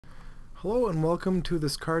Hello and welcome to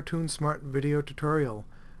this Cartoon Smart video tutorial.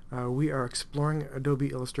 We are exploring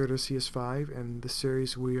Adobe Illustrator CS5, and this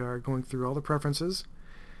series we are going through all the preferences,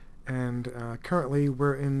 and currently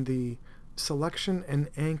we're in the selection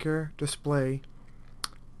and anchor display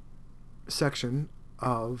section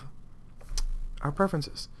of our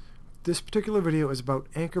preferences. This particular video is about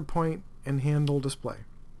anchor point and handle display.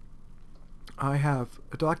 I have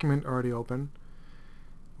a document already open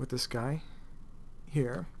with this guy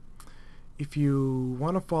here. If you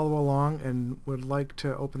want to follow along and would like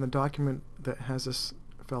to open the document that has this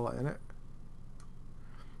fella in it,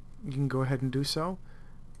 you can go ahead and do so.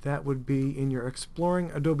 That would be in your Exploring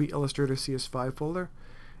Adobe Illustrator CS5 folder,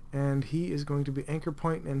 and he is going to be Anchor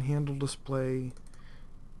Point and Handle Display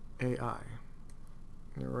AI.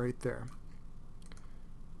 Right there.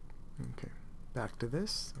 Okay, back to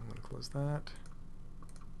this. I'm going to close that.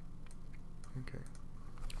 Okay.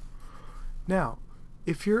 Now,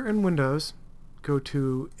 if you're in Windows, go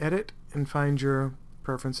to Edit and find your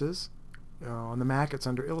preferences. On the Mac, it's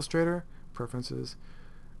under Illustrator, Preferences,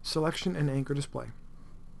 Selection and Anchor Display.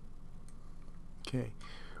 Okay,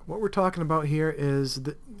 what we're talking about here is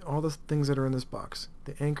all the things that are in this box.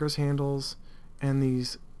 The anchors, handles, and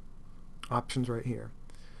these options right here.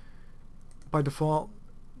 By default,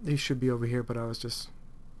 these should be over here, but I was just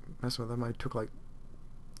messing with them. I took like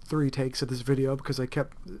 3 takes of this video because I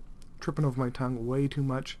kept tripping over my tongue way too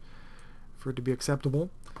much for it to be acceptable.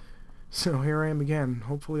 So here I am again.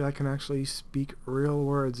 Hopefully I can actually speak real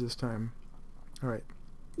words this time. Alright.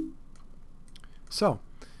 So,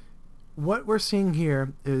 what we're seeing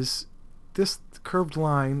here is this curved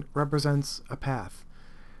line represents a path,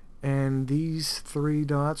 and these 3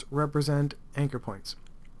 dots represent anchor points.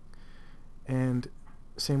 And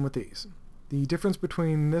same with these. The difference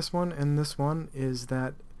between this one and this one is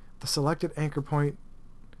that the selected anchor point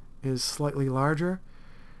is slightly larger,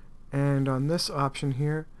 and on this option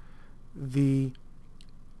here the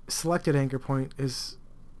selected anchor point is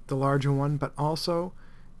the larger one, but also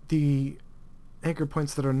the anchor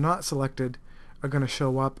points that are not selected are going to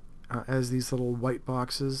show up as these little white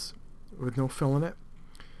boxes with no fill in it.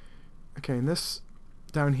 Okay, and this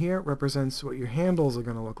down here represents what your handles are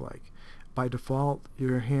going to look like. By default,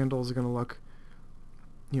 your handles are going to look,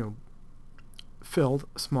 filled,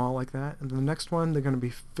 small like that, and the next one they're going to be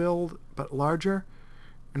filled but larger,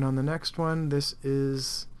 and on the next one this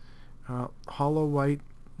is hollow white,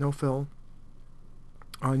 no fill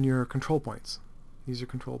on your control points. These are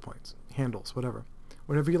control points, handles, whatever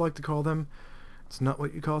you like to call them. It's not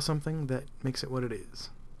what you call something that makes it what it is.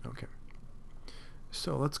 Okay,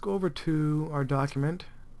 so let's go over to our document.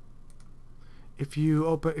 If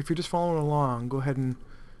you're just following along, go ahead and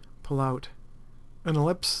pull out an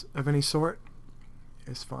ellipse of any sort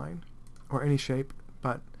is fine, or any shape,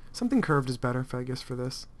 but something curved is better, I guess, for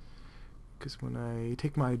this, because when I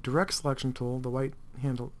take my direct selection tool, the white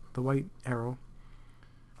arrow,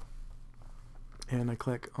 and I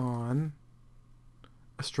click on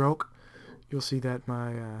a stroke, you'll see that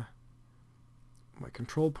my my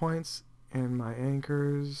control points and my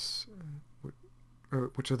anchors,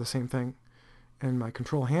 which are the same thing, and my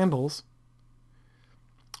control handles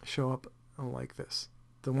show up like this.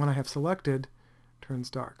 The one I have selected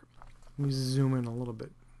turns dark. Let me zoom in a little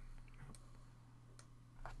bit.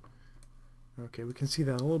 Okay, we can see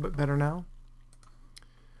that a little bit better now.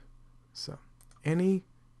 So, any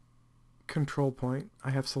control point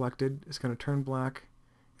I have selected is going to turn black,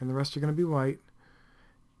 and the rest are going to be white.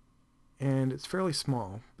 And it's fairly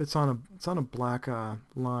small. It's on a black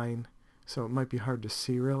line, so it might be hard to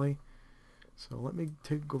see really. So let me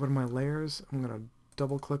go over to my layers. I'm going to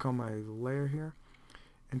double click on my layer here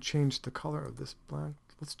and change the color of this black.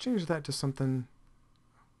 Let's change that to something,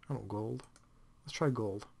 I don't know, gold. Let's try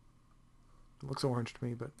gold. It looks orange to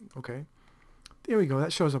me, but okay. There we go.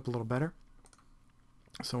 That shows up a little better.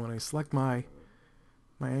 So when I select my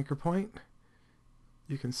anchor point,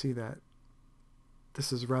 you can see that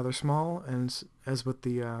this is rather small, and as with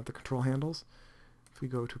the control handles, if we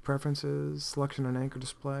go to Preferences, Selection and Anchor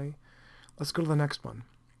Display, let's go to the next one.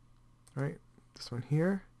 All right, this one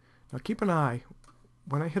here. Now keep an eye.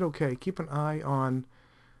 When I hit OK, keep an eye on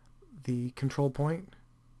the control point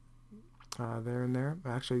there and there.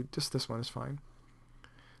 Actually, just this one is fine.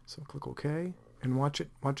 So click OK and watch it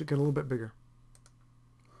get a little bit bigger.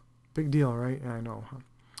 Big deal, right? Yeah, I know, huh?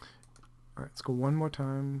 All right, let's go one more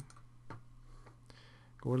time.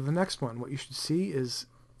 Go to the next one. What you should see is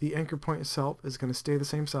the anchor point itself is going to stay the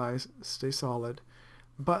same size, stay solid,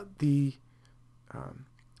 but the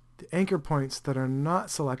anchor points that are not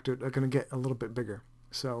selected are going to get a little bit bigger.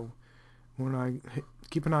 So when I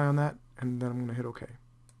keep an eye on that, and then I'm going to hit OK.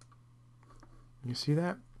 You see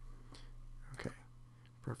that?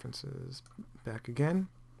 Preferences, back again.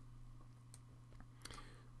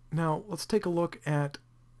 Now let's take a look at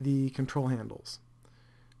the control handles.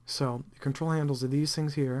 So the control handles are these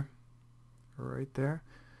things here, right there,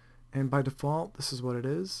 and by default this is what it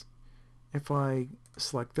is. If I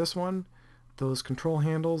select this one, those control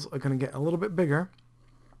handles are going to get a little bit bigger,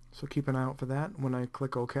 so keep an eye out for that when I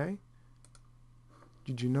click OK.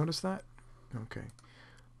 Did you notice that? Okay.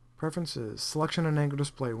 Preferences, selection and anchor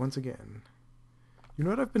display once again. You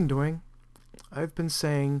know what I've been doing? I've been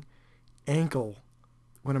saying ankle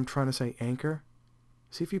when I'm trying to say anchor.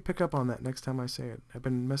 See if you pick up on that next time I say it. I've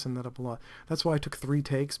been messing that up a lot. That's why I took 3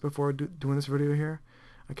 takes before doing this video here.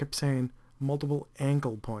 I kept saying multiple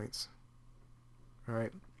ankle points.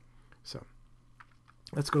 Alright, so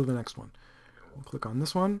let's go to the next one. We'll click on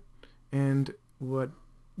this one, and what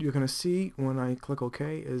you're going to see when I click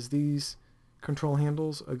OK is these control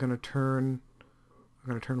handles are going to turn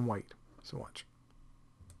white. So watch.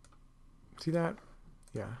 See that?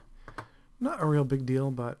 Yeah. Not a real big deal,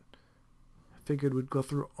 but I figured we'd go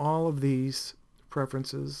through all of these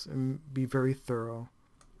preferences and be very thorough.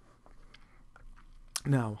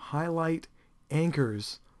 Now, highlight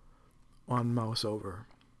anchors on mouse over.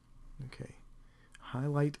 Okay.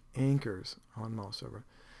 Highlight anchors on mouse over.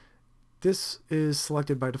 This is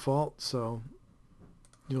selected by default, so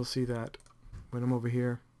you'll see that when I'm over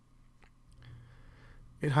here.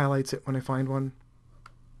 It highlights it when I find one.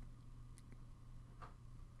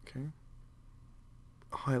 Okay.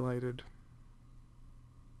 Highlighted.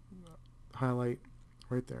 Highlight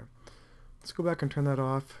right there. Let's go back and turn that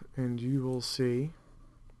off, and you will see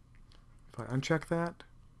if I uncheck that,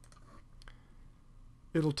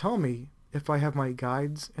 it'll tell me if I have my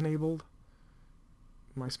guides enabled,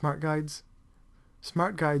 my smart guides.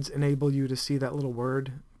 Smart guides enable you to see that little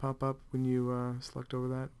word pop up when you select over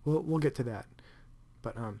that. We'll get to that,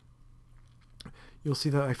 but you'll see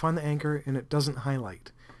that I find the anchor and it doesn't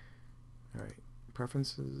highlight. All right,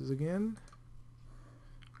 preferences again.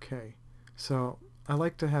 Okay, so I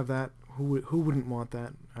like to have that. Who wouldn't want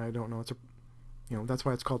that? I don't know. It's a, that's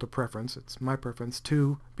why it's called a preference. It's my preference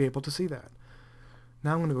to be able to see that.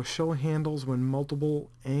 Now I'm going to go show handles when multiple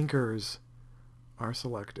anchors are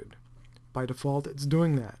selected. By default, it's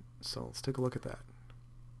doing that. So let's take a look at that.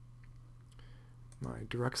 My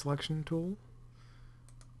direct selection tool.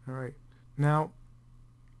 All right. Now,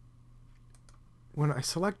 when I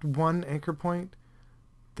select one anchor point,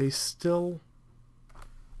 they still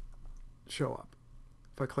show up.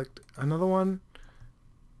 If I clicked another one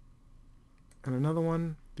and another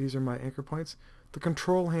one, these are my anchor points, the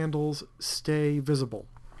control handles stay visible.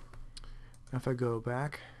 Now if I go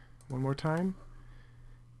back one more time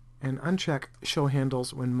and uncheck show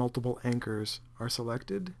handles when multiple anchors are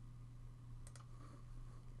selected,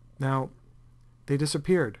 now they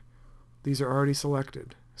disappeared. These are already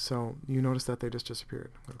selected, so you notice that they just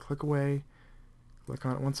disappeared. I'm going to click away, click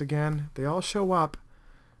on it once again. They all show up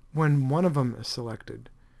when one of them is selected.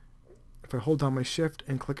 If I hold down my shift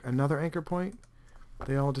and click another anchor point,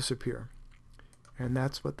 they all disappear. And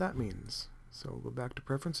that's what that means. So we'll go back to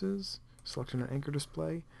preferences, selection and anchor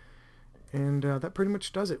display, and that pretty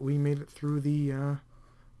much does it. We made it through the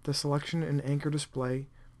selection and anchor display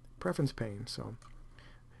preference pane. So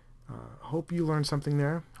hope you learned something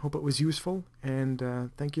there. Hope it was useful,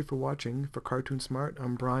 and thank you for watching. For Cartoon Smart,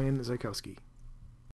 I'm Brian Zykowski.